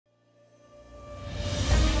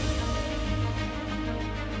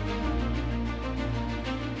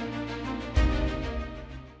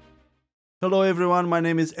Hello everyone, my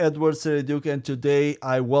name is Edward Sereduk and today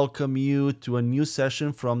I welcome you to a new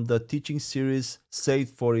session from the teaching series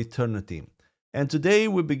Saved for Eternity. And today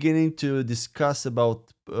we're beginning to discuss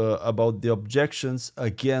about the objections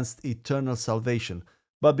against eternal salvation.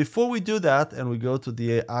 But before we do that and we go to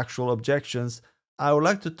the actual objections, I would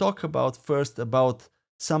like to talk first about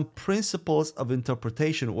some principles of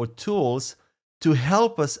interpretation or tools to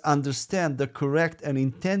help us understand the correct and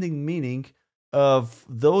intended meaning of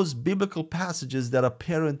those biblical passages that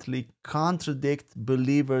apparently contradict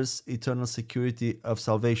believers' eternal security of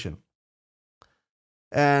salvation.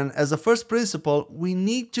 And as a first principle, we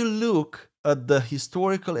need to look at the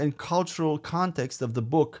historical and cultural context of the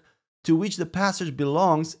book to which the passage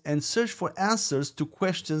belongs and search for answers to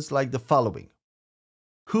questions like the following.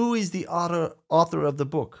 Who is the author of the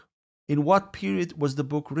book? In what period was the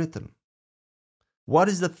book written? What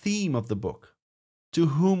is the theme of the book? To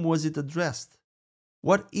whom was it addressed?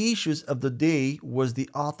 What issues of the day was the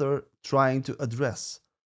author trying to address?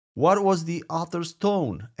 What was the author's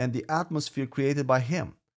tone and the atmosphere created by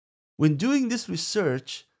him? When doing this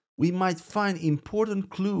research, we might find important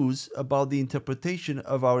clues about the interpretation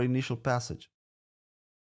of our initial passage.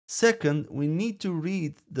 Second, we need to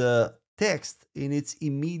read the text in its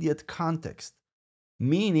immediate context,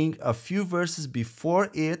 meaning a few verses before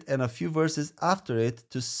it and a few verses after it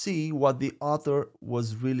to see what the author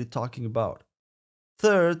was really talking about.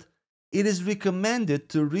 Third, it is recommended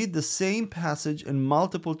to read the same passage in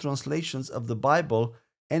multiple translations of the Bible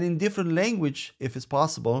and in different language if it's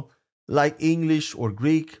possible, like English or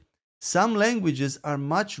Greek. Some languages are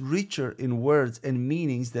much richer in words and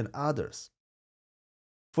meanings than others.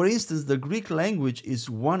 For instance, the Greek language is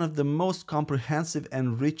one of the most comprehensive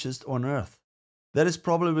and richest on earth. That is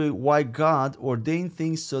probably why God ordained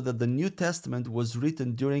things so that the New Testament was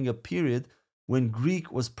written during a period when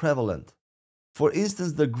Greek was prevalent. For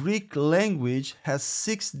instance, the Greek language has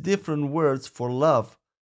 6 different words for love,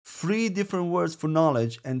 3 different words for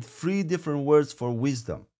knowledge, and 3 different words for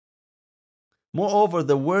wisdom. Moreover,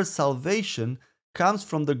 the word salvation comes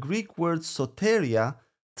from the Greek word soteria,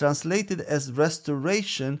 translated as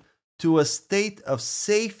restoration to a state of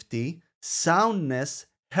safety, soundness,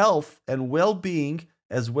 health, and well-being,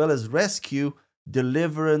 as well as rescue,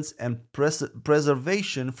 deliverance, and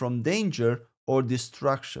preservation from danger or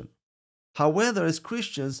destruction. However, as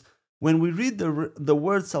Christians, when we read the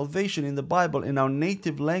word salvation in the Bible in our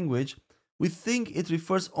native language, we think it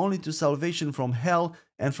refers only to salvation from hell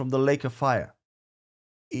and from the lake of fire.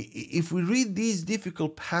 If we read these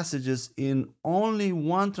difficult passages in only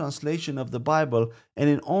one translation of the Bible and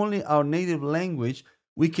in only our native language,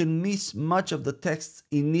 we can miss much of the text's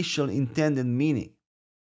initial intended meaning.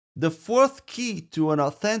 The fourth key to an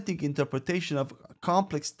authentic interpretation of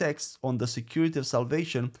complex texts on the security of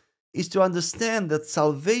salvation is to understand that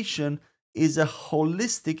salvation is a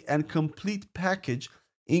holistic and complete package,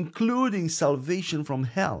 including salvation from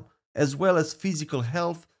hell, as well as physical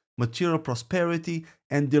health, material prosperity,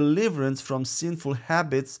 and deliverance from sinful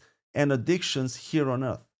habits and addictions here on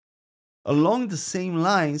earth. Along the same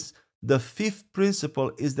lines, the fifth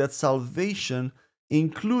principle is that salvation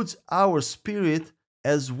includes our spirit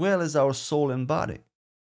as well as our soul and body.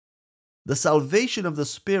 The salvation of the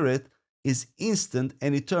spirit is instant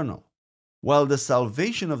and eternal, while the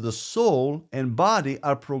salvation of the soul and body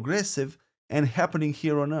are progressive and happening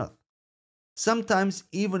here on earth. Sometimes,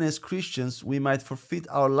 even as Christians, we might forfeit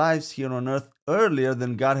our lives here on earth earlier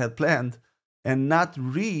than God had planned and not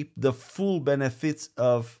reap the full benefits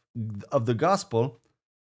of the gospel,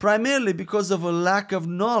 primarily because of a lack of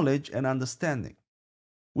knowledge and understanding.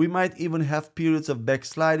 We might even have periods of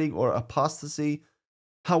backsliding or apostasy.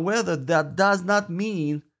 However, that does not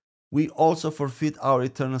mean we also forfeit our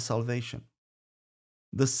eternal salvation.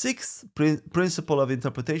 The sixth principle of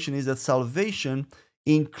interpretation is that salvation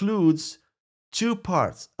includes 2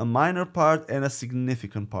 parts, a minor part and a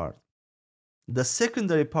significant part. The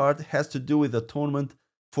secondary part has to do with atonement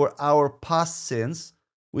for our past sins,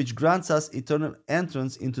 which grants us eternal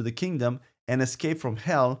entrance into the kingdom and escape from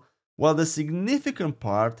hell, while the significant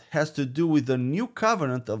part has to do with the new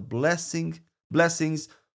covenant of blessings,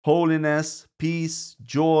 holiness, peace,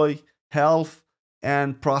 joy, health,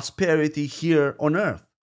 and prosperity here on earth.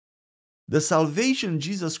 The salvation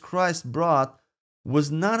Jesus Christ brought was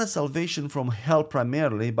not a salvation from hell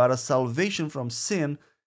primarily, but a salvation from sin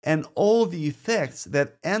and all the effects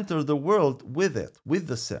that enter the world with it, with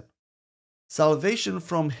the sin. Salvation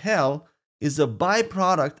from hell is a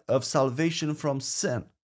byproduct of salvation from sin.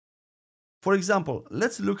 For example,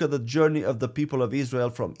 let's look at the journey of the people of Israel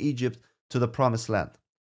from Egypt to the Promised Land.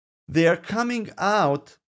 They are coming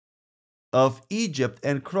out of Egypt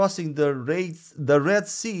and crossing the Red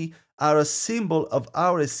Sea are a symbol of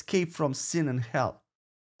our escape from sin and hell,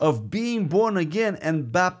 of being born again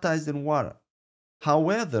and baptized in water.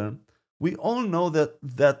 However, we all know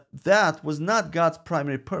that was not God's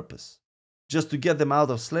primary purpose, just to get them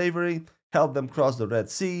out of slavery, help them cross the Red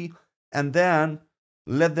Sea, and then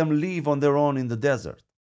let them live on their own in the desert.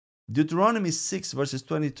 Deuteronomy 6 verses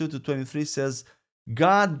 22 to 23 says,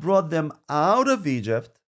 God brought them out of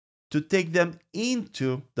Egypt to take them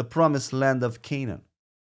into the promised land of Canaan.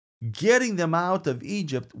 Getting them out of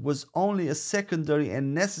Egypt was only a secondary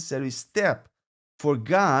and necessary step for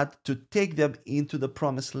God to take them into the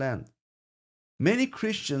promised land. Many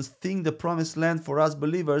Christians think the promised land for us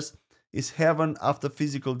believers is heaven after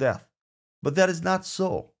physical death, but that is not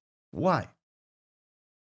so. Why?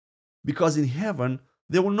 Because in heaven,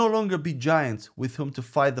 there will no longer be giants with whom to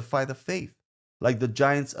fight the fight of faith, like the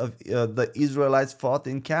giants of the Israelites fought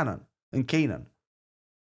in Canaan.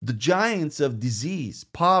 The giants of disease,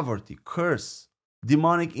 poverty, curse,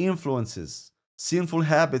 demonic influences, sinful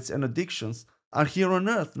habits, and addictions are here on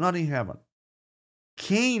earth, not in heaven.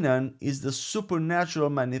 Canaan is the supernatural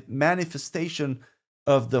manifestation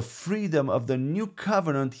of the freedom of the new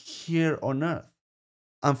covenant here on earth.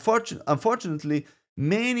 Unfortunately,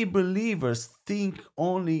 many believers think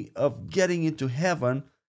only of getting into heaven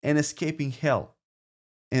and escaping hell,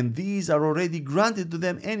 and these are already granted to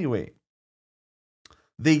them anyway.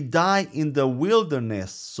 They die in the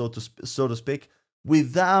wilderness, so to speak,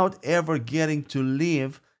 without ever getting to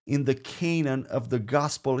live in the Canaan of the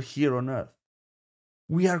gospel here on earth.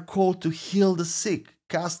 We are called to heal the sick,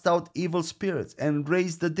 cast out evil spirits, and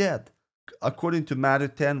raise the dead, according to Matthew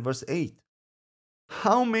 10 verse 8.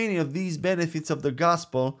 How many of these benefits of the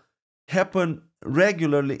gospel happen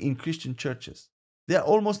regularly in Christian churches? They are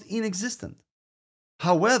almost inexistent.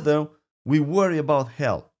 However, we worry about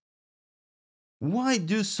hell. Why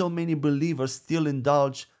do so many believers still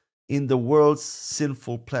indulge in the world's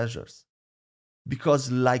sinful pleasures?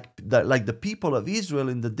 Because like the people of Israel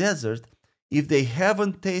in the desert, if they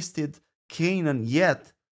haven't tasted Canaan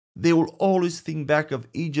yet, they will always think back of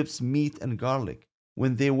Egypt's meat and garlic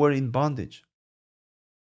when they were in bondage.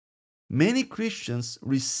 Many Christians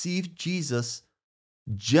received Jesus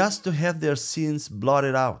just to have their sins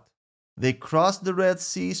blotted out. They crossed the Red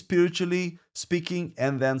Sea, spiritually speaking,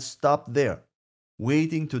 and then stopped there,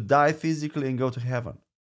 waiting to die physically and go to heaven.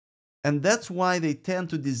 And that's why they tend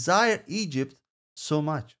to desire Egypt so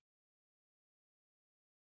much.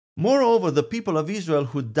 Moreover, the people of Israel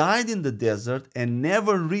who died in the desert and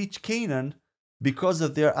never reached Canaan because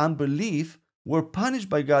of their unbelief were punished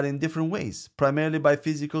by God in different ways, primarily by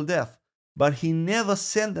physical death. But He never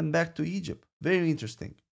sent them back to Egypt. Very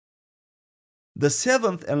interesting. The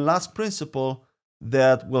seventh and last principle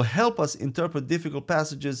that will help us interpret difficult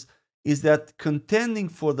passages is that contending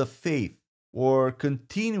for the faith, or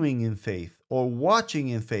continuing in faith, or watching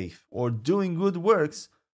in faith, or doing good works,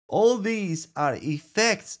 all these are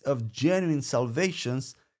effects of genuine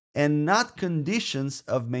salvations and not conditions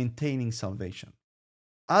of maintaining salvation.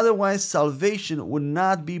 Otherwise, salvation would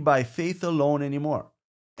not be by faith alone anymore,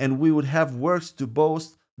 and we would have works to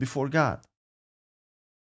boast before God.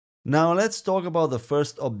 Now let's talk about the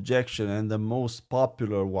first objection and the most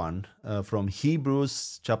popular one from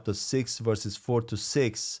Hebrews chapter 6 verses 4 to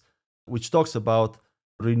 6, which talks about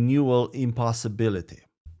renewal impossibility.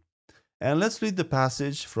 And let's read the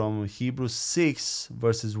passage from Hebrews 6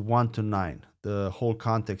 verses 1 to 9, the whole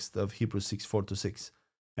context of Hebrews 6, 4 to 6.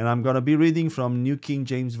 And I'm going to be reading from New King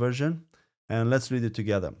James Version, and let's read it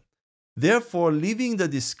together. Therefore, leaving the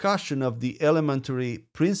discussion of the elementary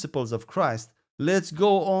principles of Christ, let's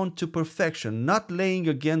go on to perfection, not laying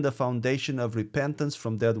again the foundation of repentance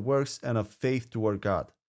from dead works and of faith toward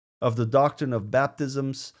God, of the doctrine of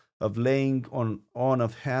baptisms, of laying on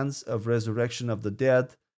of hands, of resurrection of the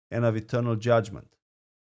dead, and of eternal judgment.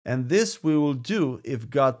 And this we will do if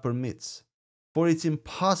God permits. For it's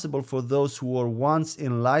impossible for those who were once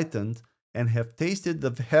enlightened and have tasted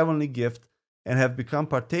the heavenly gift and have become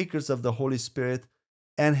partakers of the Holy Spirit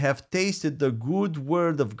and have tasted the good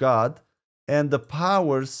word of God and the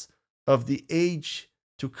powers of the age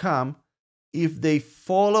to come, if they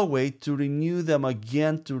fall away, to renew them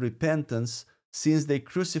again to repentance, since they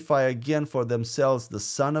crucify again for themselves the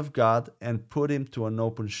Son of God and put him to an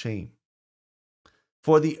open shame.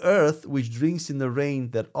 For the earth, which drinks in the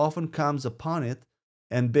rain that often comes upon it,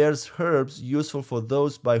 and bears herbs useful for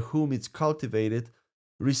those by whom it's cultivated,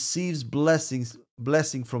 receives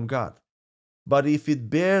blessing from God. But if it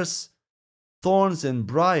bears thorns and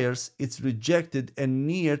briars, it's rejected and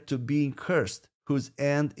near to being cursed, whose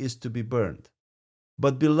end is to be burned.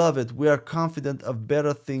 But beloved, we are confident of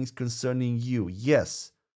better things concerning you.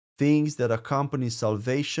 Yes, things that accompany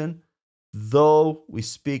salvation, though we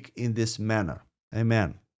speak in this manner.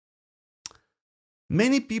 Amen.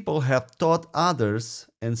 Many people have taught others,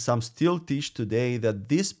 and some still teach today, that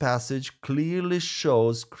this passage clearly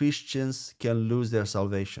shows Christians can lose their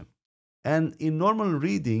salvation. And in normal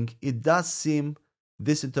reading, it does seem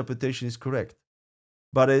this interpretation is correct.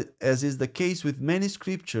 But as is the case with many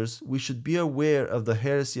scriptures, we should be aware of the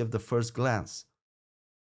heresy of the first glance.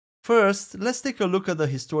 First, let's take a look at the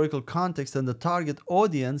historical context and the target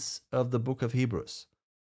audience of the book of Hebrews.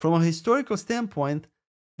 From a historical standpoint,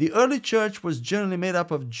 the early church was generally made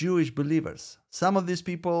up of Jewish believers. Some of these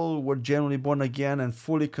people were generally born again and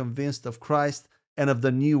fully convinced of Christ and of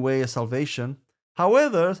the new way of salvation.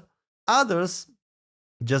 However, others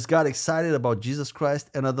just got excited about Jesus Christ,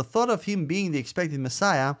 and at the thought of him being the expected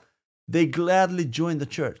Messiah, they gladly joined the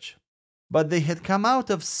church. But they had come out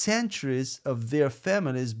of centuries of their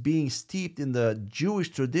families being steeped in the Jewish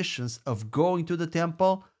traditions of going to the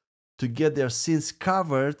temple to get their sins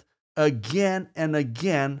covered again and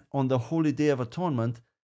again on the Holy Day of Atonement,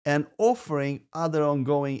 and offering other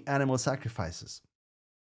ongoing animal sacrifices.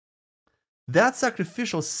 That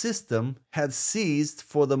sacrificial system had ceased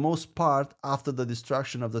for the most part after the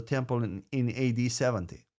destruction of the temple in AD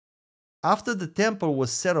 70. After the temple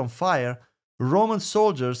was set on fire, Roman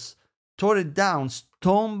soldiers tore it down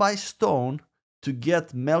stone by stone to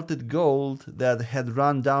get melted gold that had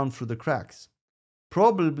run down through the cracks.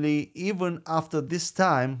 Probably even after this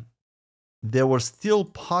time, there were still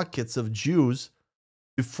pockets of Jews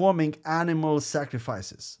performing animal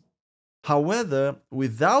sacrifices. However,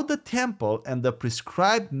 without the temple and the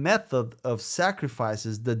prescribed method of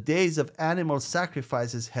sacrifices, the days of animal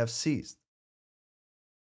sacrifices have ceased.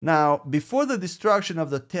 Now, before the destruction of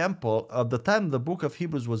the temple, at the time the book of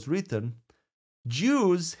Hebrews was written,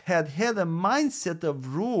 Jews had had a mindset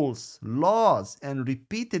of rules, laws, and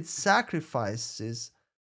repeated sacrifices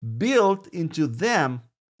built into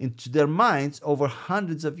their minds over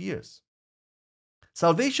hundreds of years.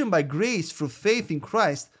 Salvation by grace through faith in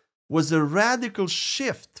Christ was a radical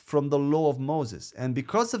shift from the law of Moses, and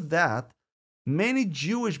because of that, many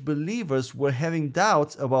Jewish believers were having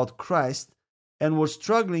doubts about Christ and were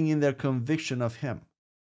struggling in their conviction of him.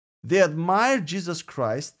 They admired Jesus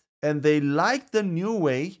Christ and they liked the new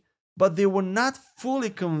way, but they were not fully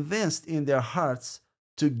convinced in their hearts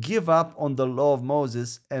to give up on the law of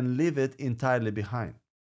Moses and leave it entirely behind.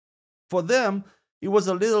 For them, it was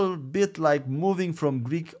a little bit like moving from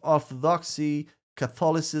Greek Orthodoxy,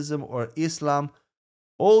 Catholicism, or Islam,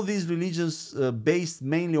 all these religions based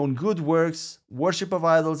mainly on good works, worship of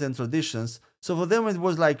idols, and traditions. So for them, it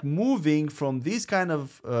was like moving from these kind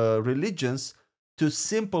of religions to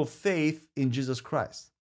simple faith in Jesus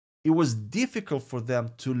Christ. It was difficult for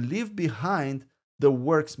them to leave behind the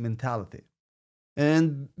works mentality.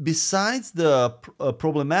 And besides the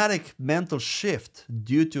problematic mental shift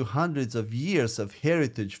due to hundreds of years of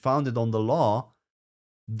heritage founded on the law,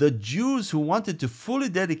 the Jews who wanted to fully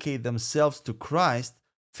dedicate themselves to Christ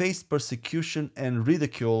faced persecution and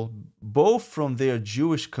ridicule both from their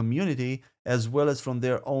Jewish community as well as from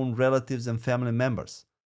their own relatives and family members.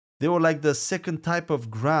 They were like the second type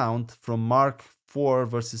of ground from Mark 4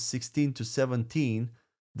 verses 16 to 17,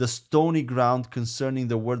 the stony ground concerning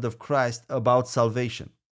the word of Christ about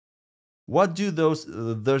salvation. What do those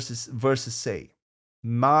verses say?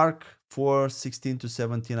 Mark 4, 16 to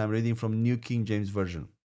 17, I'm reading from New King James Version.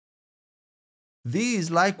 These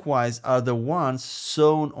likewise are the ones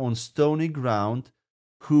sown on stony ground,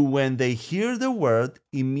 who when they hear the word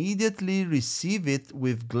immediately receive it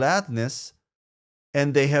with gladness,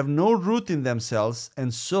 and they have no root in themselves,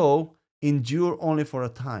 and so endure only for a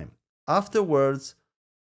time. Afterwards,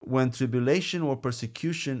 when tribulation or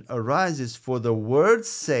persecution arises for the word's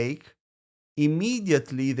sake,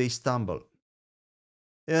 immediately they stumble.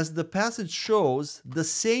 As the passage shows, the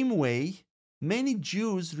same way many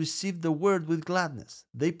Jews received the word with gladness.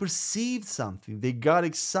 They perceived something, they got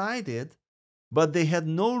excited, but they had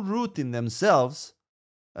no root in themselves,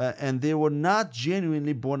 and they were not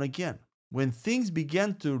genuinely born again. When things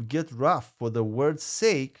began to get rough for the word's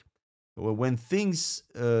sake, or when things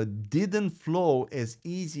didn't flow as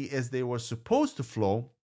easy as they were supposed to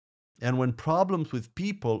flow, and when problems with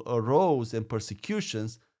people arose and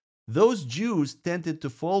persecutions, those Jews tended to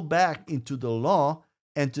fall back into the law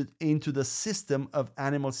and into the system of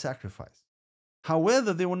animal sacrifice.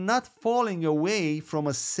 However, they were not falling away from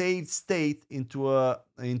a saved state into a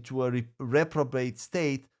reprobate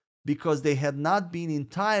state because they had not been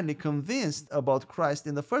entirely convinced about Christ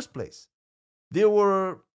in the first place. There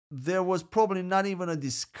was probably not even a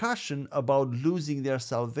discussion about losing their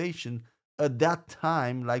salvation at that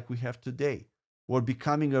time like we have today, or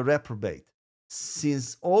becoming a reprobate.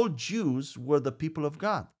 since all Jews were the people of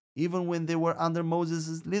God, even when they were under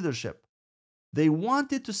Moses' leadership. They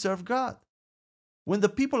wanted to serve God. When the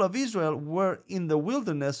people of Israel were in the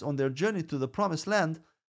wilderness on their journey to the promised land,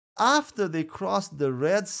 after they crossed the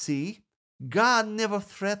Red Sea, God never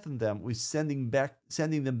threatened them with sending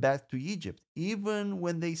them back to Egypt, even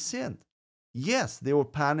when they sinned. Yes, they were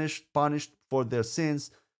punished for their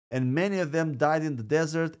sins, and many of them died in the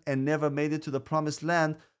desert and never made it to the promised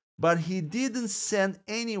land, but he didn't send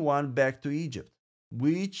anyone back to Egypt,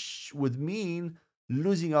 which would mean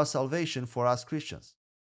losing our salvation for us Christians.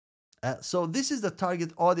 So this is the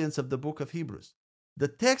target audience of the book of Hebrews. The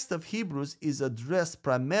text of Hebrews is addressed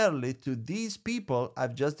primarily to these people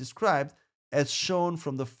I've just described, as shown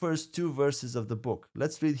from the first two verses of the book.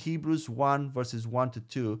 Let's read Hebrews 1, verses 1 to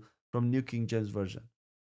 2 from New King James Version.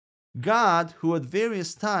 God, who at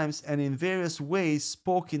various times and in various ways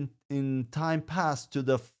spoke in time past to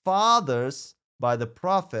the fathers by the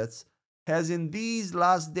prophets, has in these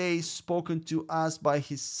last days spoken to us by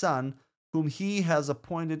his Son, whom he has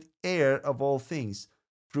appointed heir of all things,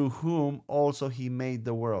 through whom also he made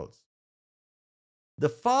the worlds. The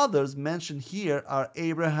fathers mentioned here are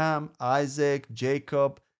Abraham, Isaac,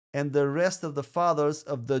 Jacob, and the rest of the fathers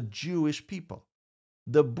of the Jewish people.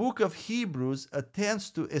 The book of Hebrews attempts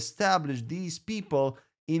to establish these people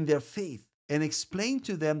in their faith and explain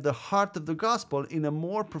to them the heart of the gospel in a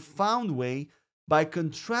more profound way by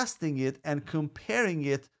contrasting it and comparing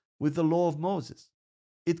it with the law of Moses.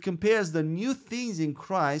 It compares the new things in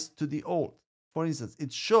Christ to the old. For instance,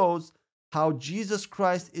 it shows how Jesus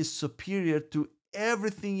Christ is superior to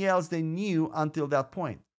everything else they knew until that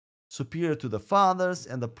point. Superior to the fathers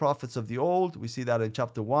and the prophets of the old, we see that in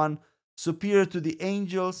chapter 1. Superior to the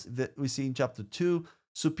angels, that we see in chapter 2.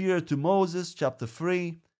 Superior to Moses, chapter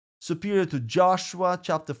 3. Superior to Joshua,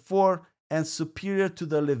 chapter 4. And superior to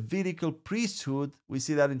the Levitical priesthood, we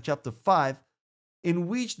see that in chapter 5, in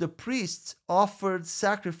which the priests offered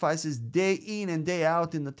sacrifices day in and day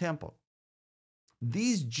out in the temple.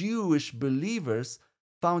 These Jewish believers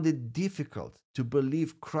found it difficult to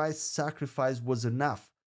believe Christ's sacrifice was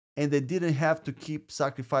enough, and they didn't have to keep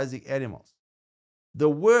sacrificing animals. The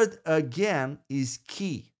word again is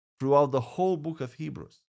key throughout the whole book of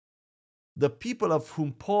Hebrews. The people of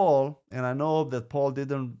whom Paul, and I know that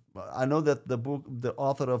the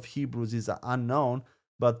author of Hebrews is unknown,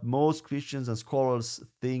 but most Christians and scholars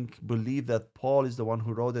believe that Paul is the one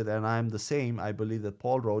who wrote it, and I'm the same. I believe that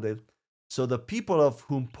Paul wrote it. So the people of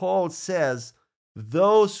whom Paul says,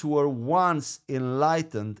 those who were once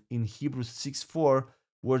enlightened in Hebrews 6:4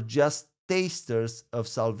 were just tasters of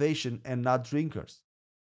salvation and not drinkers.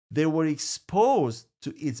 They were exposed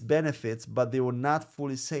to its benefits, but they were not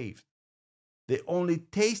fully saved. They only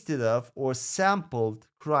tasted of or sampled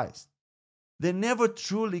Christ. They never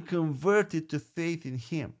truly converted to faith in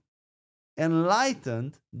him.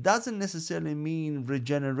 Enlightened doesn't necessarily mean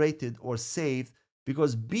regenerated or saved,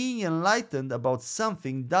 because being enlightened about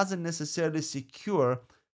something doesn't necessarily secure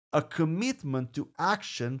a commitment to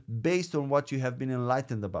action based on what you have been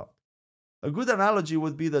enlightened about. A good analogy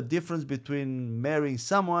would be the difference between marrying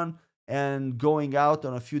someone and going out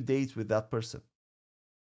on a few dates with that person.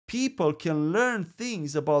 People can learn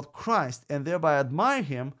things about Christ and thereby admire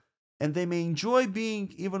him, and they may enjoy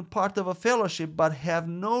being even part of a fellowship, but have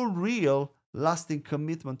no real lasting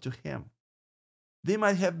commitment to him. They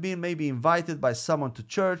might have been maybe invited by someone to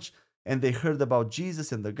church, and they heard about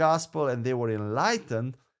Jesus and the gospel, and they were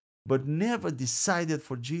enlightened, but never decided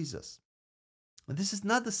for Jesus. And this is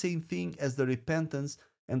not the same thing as the repentance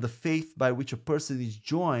and the faith by which a person is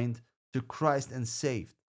joined to Christ and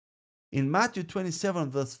saved. In Matthew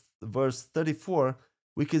 27, verse 34,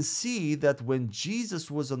 we can see that when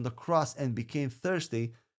Jesus was on the cross and became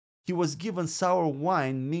thirsty, he was given sour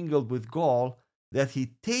wine mingled with gall that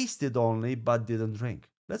he tasted only but didn't drink.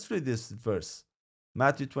 Let's read this verse.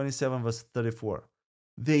 Matthew 27, verse 34.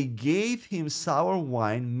 They gave him sour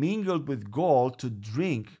wine mingled with gall to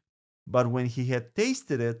drink, but when he had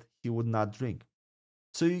tasted it, he would not drink.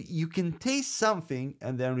 So you can taste something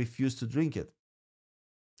and then refuse to drink it.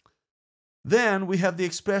 Then we have the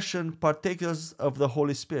expression partakers of the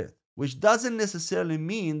Holy Spirit, which doesn't necessarily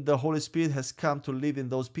mean the Holy Spirit has come to live in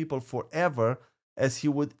those people forever as he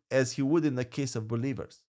would in the case of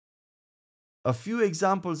believers. A few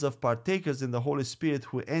examples of partakers in the Holy Spirit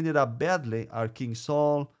who ended up badly are King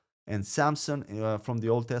Saul and Samson from the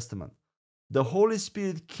Old Testament. The Holy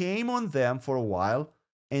Spirit came on them for a while,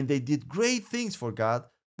 and they did great things for God,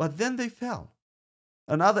 but then they fell.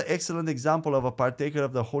 Another excellent example of a partaker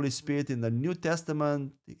of the Holy Spirit in the New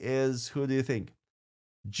Testament is, who do you think?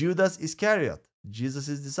 Judas Iscariot,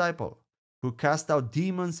 Jesus' disciple, who cast out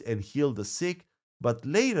demons and healed the sick, but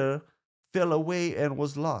later fell away and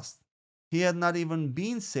was lost. He had not even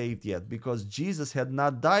been saved yet because Jesus had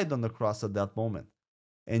not died on the cross at that moment.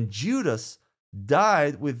 And Judas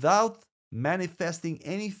died without manifesting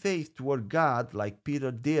any faith toward God like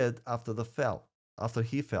Peter did after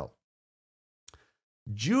he fell.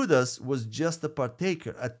 Judas was just a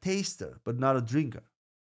partaker, a taster, but not a drinker.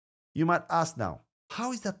 You might ask now,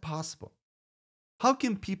 how is that possible? How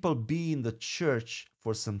can people be in the church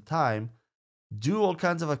for some time, do all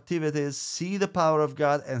kinds of activities, see the power of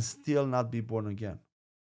God, and still not be born again?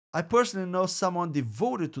 I personally know someone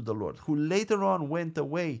devoted to the Lord who later on went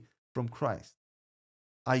away from Christ.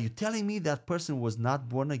 Are you telling me that person was not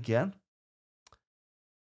born again?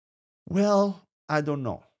 Well, I don't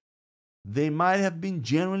know. They might have been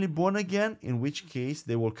genuinely born again, in which case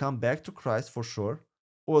they will come back to Christ for sure,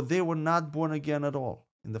 or they were not born again at all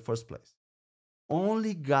in the first place.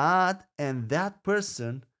 Only God and that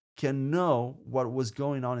person can know what was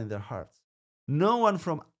going on in their hearts. No one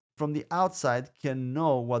from the outside can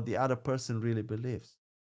know what the other person really believes.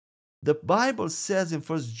 The Bible says in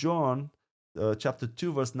 1 John chapter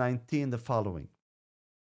 2, verse 19, the following.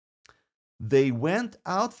 They went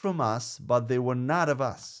out from us, but they were not of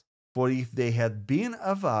us. For if they had been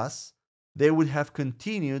of us, they would have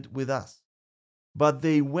continued with us. But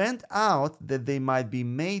they went out that they might be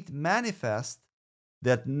made manifest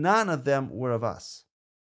that none of them were of us.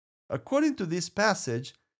 According to this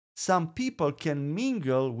passage, some people can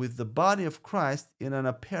mingle with the body of Christ in an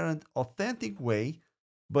apparent authentic way,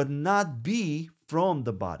 but not be from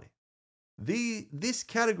the body. This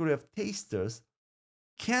category of tasters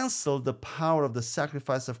cancel the power of the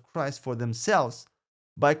sacrifice of Christ for themselves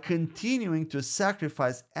by continuing to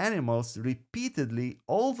sacrifice animals repeatedly,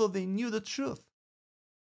 although they knew the truth.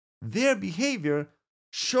 Their behavior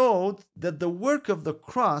showed that the work of the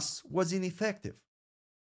cross was ineffective.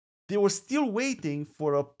 They were still waiting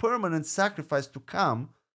for a permanent sacrifice to come,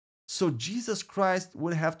 so Jesus Christ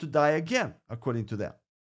would have to die again, according to them.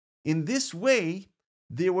 In this way,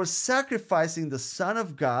 they were sacrificing the Son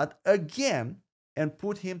of God again and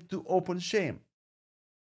put him to open shame.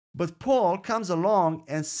 But Paul comes along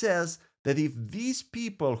and says that if these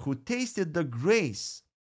people who tasted the grace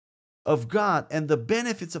of God and the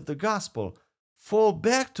benefits of the gospel fall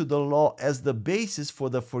back to the law as the basis for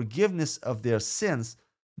the forgiveness of their sins,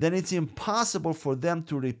 then it's impossible for them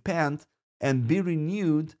to repent and be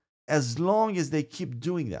renewed as long as they keep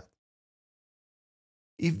doing that.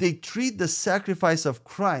 If they treat the sacrifice of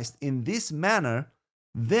Christ in this manner,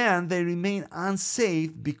 then they remain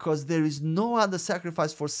unsaved because there is no other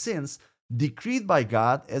sacrifice for sins decreed by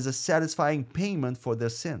God as a satisfying payment for their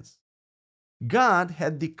sins. God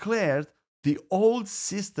had declared the old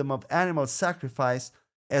system of animal sacrifice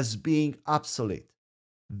as being obsolete.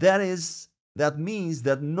 That means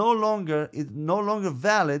that it's no longer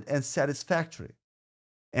valid and satisfactory.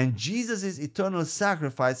 And Jesus' eternal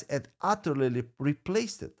sacrifice had utterly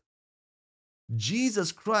replaced it.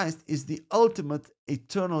 Jesus Christ is the ultimate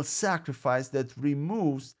eternal sacrifice that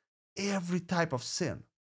removes every type of sin.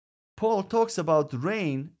 Paul talks about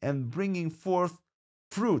rain and bringing forth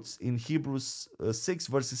fruits in Hebrews 6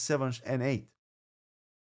 verses 7 and 8.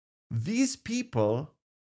 These people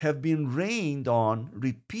have been rained on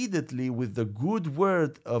repeatedly with the good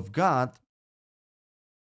word of God,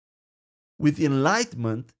 with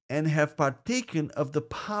enlightenment, and have partaken of the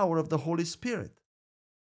power of the Holy Spirit.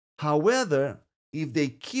 However, if they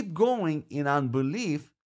keep going in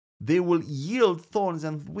unbelief, they will yield thorns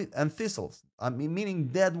and thistles, meaning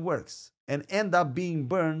dead works, and end up being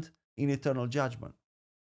burned in eternal judgment.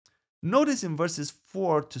 Notice in verses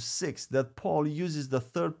 4 to 6 that Paul uses the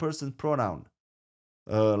third person pronoun,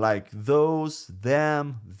 like those,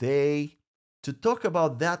 them, they, to talk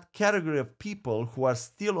about that category of people who are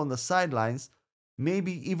still on the sidelines,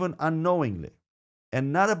 maybe even unknowingly,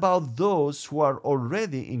 and not about those who are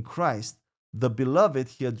already in Christ, the beloved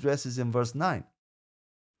he addresses in verse 9.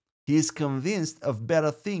 He is convinced of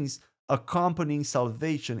better things accompanying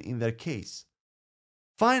salvation in their case.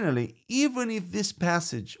 Finally, even if this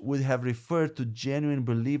passage would have referred to genuine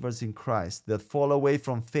believers in Christ that fall away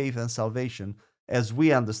from faith and salvation as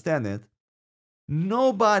we understand it,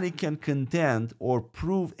 nobody can contend or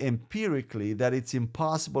prove empirically that it's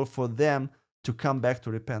impossible for them to come back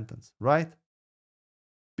to repentance, right?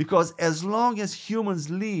 Because as long as humans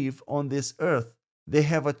live on this earth, they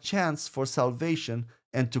have a chance for salvation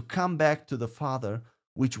and to come back to the Father,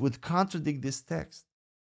 which would contradict this text.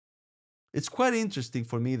 It's quite interesting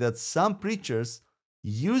for me that some preachers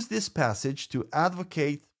use this passage to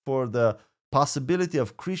advocate for the possibility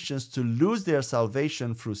of Christians to lose their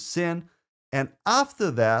salvation through sin, and after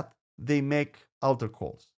that, they make altar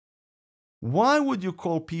calls. Why would you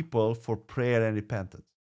call people for prayer and repentance?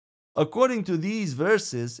 According to these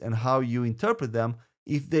verses and how you interpret them,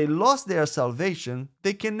 if they lost their salvation,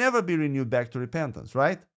 they can never be renewed back to repentance,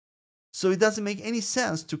 right? So it doesn't make any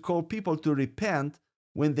sense to call people to repent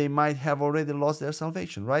when they might have already lost their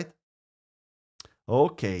salvation, right?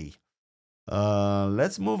 Okay,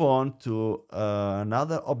 let's move on to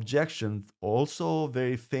another objection, also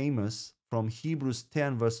very famous, from Hebrews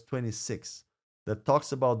 10, verse 26, that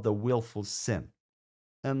talks about the willful sin.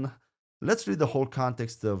 And let's read the whole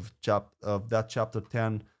context of that chapter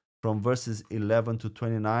 10 from verses 11 to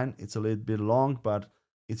 29. It's a little bit long, but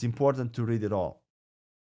it's important to read it all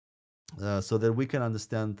so that we can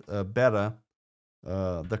understand better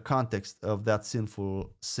the context of that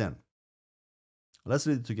sinful sin. Let's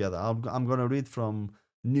read it together. I'm going to read from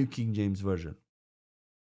New King James Version.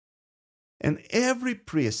 And every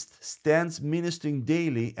priest stands ministering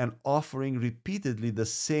daily and offering repeatedly the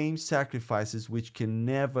same sacrifices which can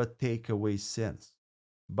never take away sins.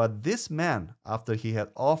 But this man, after he had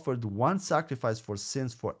offered one sacrifice for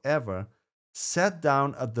sins forever, sat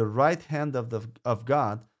down at the right hand of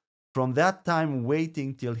God, from that time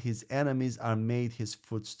waiting till his enemies are made his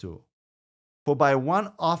footstool. For by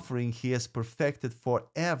one offering he has perfected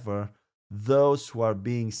forever those who are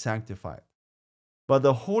being sanctified. But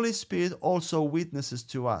the Holy Spirit also witnesses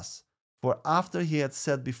to us. For after he had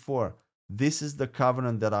said before, "This is the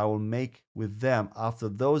covenant that I will make with them after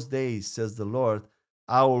those days, says the Lord.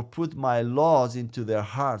 I will put my laws into their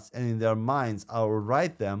hearts, and in their minds I will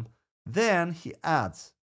write them." Then he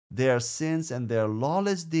adds, "Their sins and their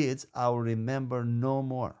lawless deeds I will remember no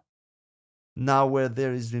more. Now where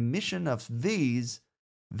there is remission of these,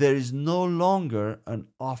 there is no longer an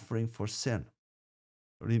offering for sin."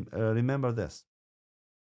 Remember this.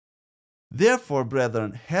 Therefore,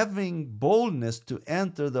 brethren, having boldness to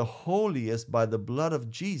enter the holiest by the blood of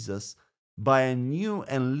Jesus, by a new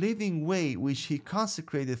and living way which he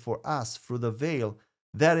consecrated for us through the veil,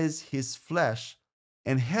 that is his flesh,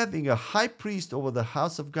 and having a high priest over the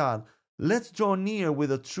house of God, let's draw near with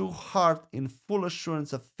a true heart in full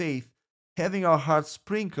assurance of faith, having our hearts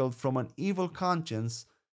sprinkled from an evil conscience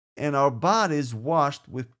and our bodies washed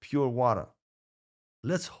with pure water.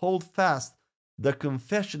 Let's hold fast the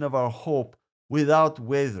confession of our hope without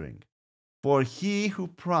wavering, for he who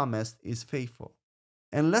promised is faithful.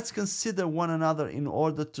 And let's consider one another in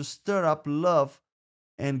order to stir up love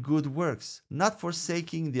and good works, not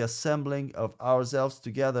forsaking the assembling of ourselves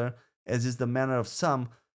together, as is the manner of some,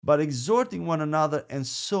 but exhorting one another, and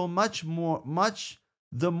so much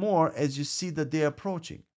the more as you see the day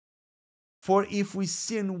approaching. For if we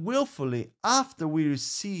sin willfully after we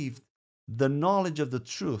received the knowledge of the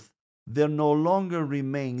truth, there no longer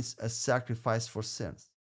remains a sacrifice for sins.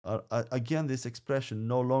 Again, this expression,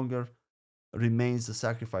 no longer remains a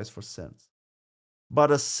sacrifice for sins,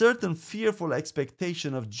 but a certain fearful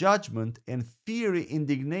expectation of judgment and fiery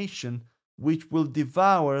indignation which will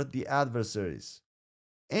devour the adversaries.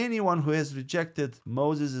 Anyone who has rejected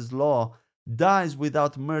Moses' law dies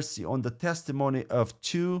without mercy on the testimony of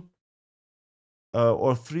 2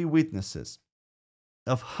 or 3 witnesses.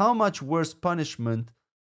 Of how much worse punishment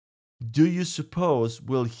do you suppose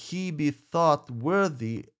will he be thought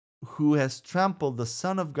worthy who has trampled the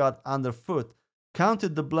Son of God underfoot,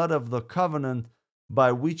 counted the blood of the covenant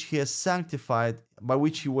by which he was sanctified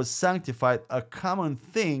a common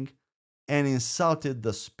thing, and insulted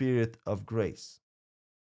the Spirit of grace?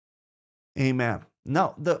 Amen.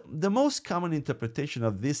 Now, the most common interpretation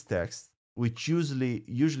of this text, which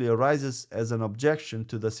usually arises as an objection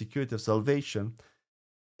to the security of salvation,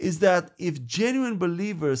 is that if genuine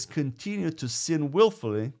believers continue to sin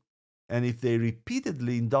willfully, and if they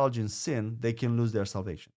repeatedly indulge in sin, they can lose their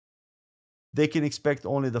salvation. They can expect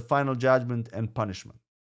only the final judgment and punishment.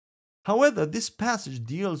 However, this passage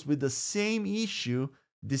deals with the same issue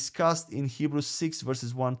discussed in Hebrews 6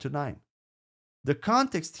 verses 1 to 9. The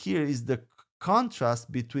context here is the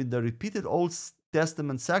contrast between the repeated Old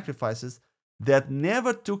Testament sacrifices that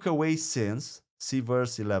never took away sins, see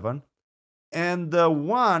verse 11, and the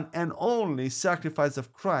one and only sacrifice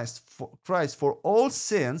of Christ for all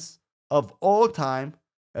sins of all time,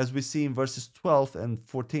 as we see in verses 12 and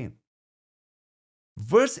 14.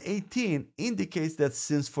 Verse 18 indicates that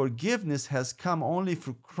since forgiveness has come only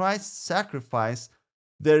through Christ's sacrifice,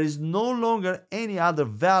 there is no longer any other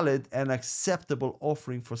valid and acceptable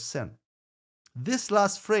offering for sin. This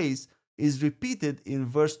last phrase is repeated in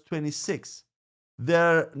verse 26.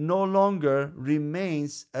 There no longer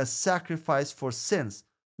remains a sacrifice for sins,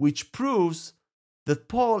 which proves that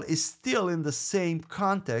Paul is still in the same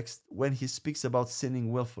context when he speaks about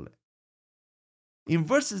sinning willfully. In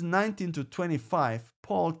verses 19 to 25,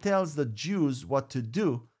 Paul tells the Jews what to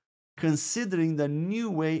do, considering the new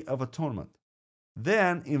way of atonement.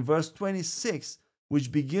 Then in verse 26, which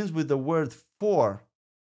begins with the word for,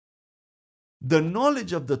 the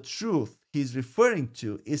knowledge of the truth he's referring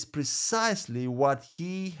to is precisely what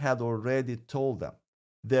he had already told them.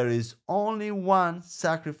 There is only one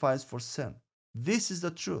sacrifice for sin. This is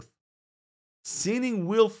the truth. Sinning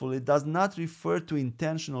willfully does not refer to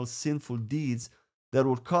intentional sinful deeds that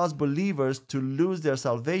would cause believers to lose their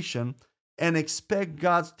salvation and expect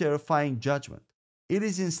God's terrifying judgment. It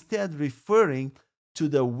is instead referring to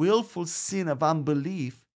the willful sin of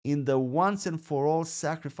unbelief in the once and for all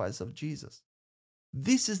sacrifice of Jesus.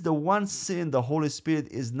 This is the one sin the Holy Spirit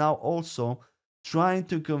is now also trying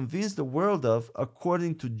to convince the world of,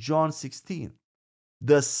 according to John 16.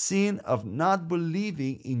 The sin of not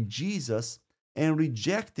believing in Jesus and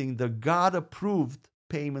rejecting the God-approved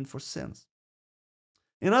payment for sins.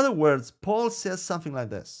 In other words, Paul says something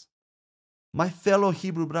like this: my fellow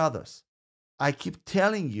Hebrew brothers, I keep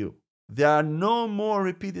telling you, there are no more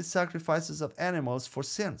repeated sacrifices of animals for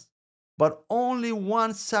sins, but only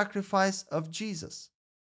one sacrifice of Jesus.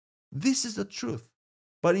 This is the truth.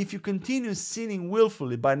 But if you continue sinning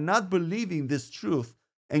willfully by not believing this truth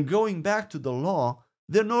and going back to the law,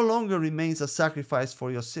 there no longer remains a sacrifice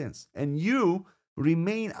for your sins, and you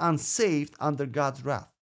remain unsaved under God's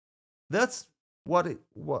wrath. That's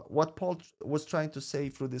what Paul was trying to say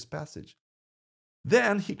through this passage.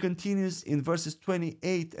 Then he continues in verses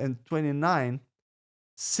 28 and 29,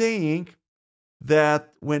 saying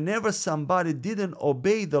that whenever somebody didn't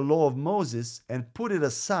obey the law of Moses and put it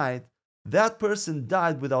aside, that person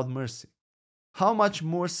died without mercy. How much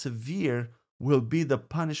more severe will be the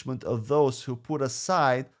punishment of those who put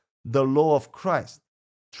aside the law of Christ,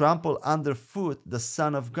 trample underfoot the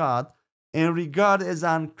Son of God, and regard as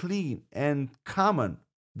unclean and common,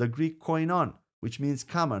 the Greek koinon, which means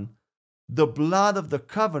common, the blood of the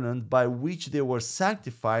covenant by which they were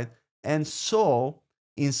sanctified, and so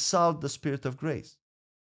insult the Spirit of grace.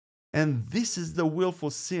 And this is the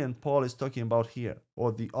willful sin Paul is talking about here,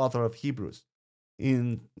 or the author of Hebrews,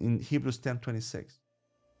 in Hebrews 10:26.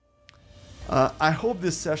 I hope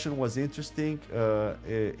this session was interesting.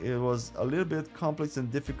 It was a little bit complex and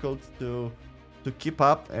difficult to keep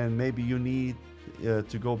up, and maybe you need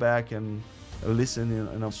to go back and listen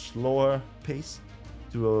in a slower pace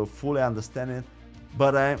to fully understand it.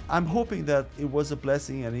 But I'm hoping that it was a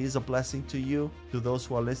blessing, and it is a blessing to you, to those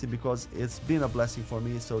who are listening, because it's been a blessing for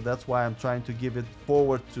me. So that's why I'm trying to give it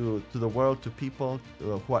forward to the world, to people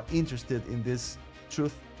who are interested in this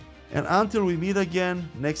truth. And until we meet again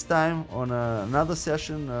next time on another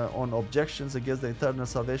session on objections against the eternal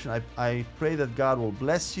salvation, I pray that God will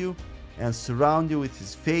bless you and surround you with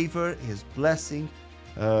His favor, His blessing,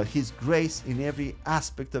 His grace in every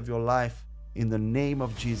aspect of your life. In the name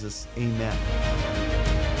of Jesus, amen.